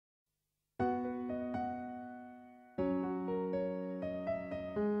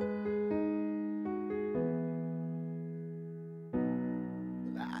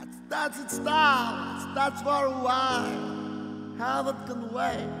That's its style, that's for a while. Heaven can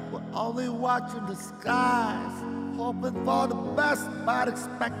wait, we're only watching the skies, hoping for the best but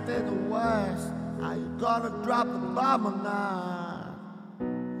expecting the worst. Are you gonna drop the bomb or not?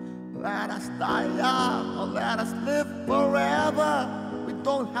 Let us die young or let us live forever. We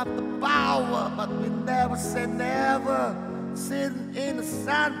don't have the power, but we never say never. Sitting in the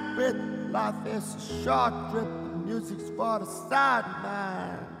sandpit, life is a short trip. The music's for the sad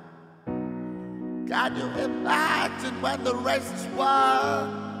man. Can you imagine when the races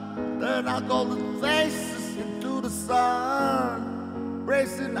won? Turn our golden faces into the sun,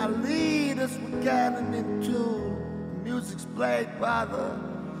 racing our leaders we're getting into. The music's played by the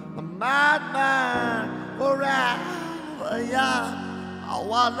madman. Forever young, I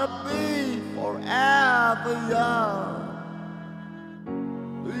wanna be forever young.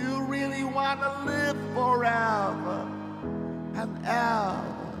 Do you really wanna live forever and ever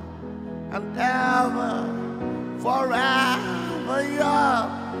and ever? Forever young,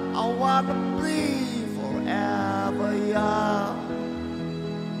 I wanna be forever young.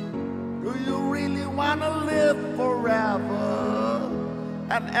 Do you really wanna live forever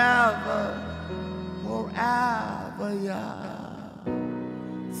and ever? Forever young.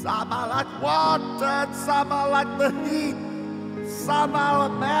 Some are like water, and some are like the heat. Some are a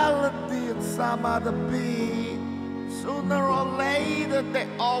melody and some are the beat. Sooner or later they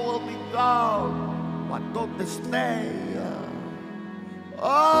all will be gone. Why don't they stay?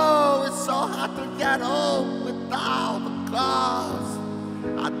 Oh, it's so hard to get home without the cause.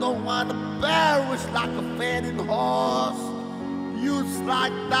 I don't want to perish like a fading horse. Used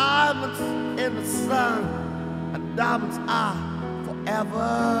like diamonds in the sun, and diamonds are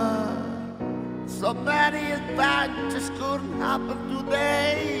forever. So many adventures couldn't happen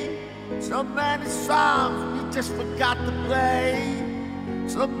today. So many songs we just forgot to play.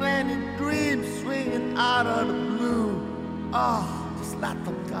 So many dreams swinging out of the blue. Oh, just let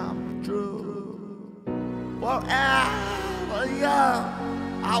them come true. Forever young,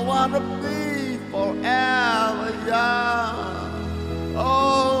 I wanna be forever young.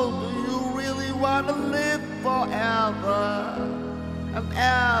 Oh, do you really wanna live forever and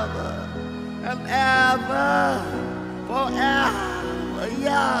ever and ever? Forever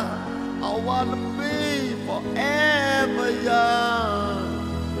young, I wanna be forever young.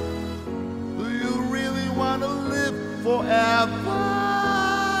 Do you really wanna live forever?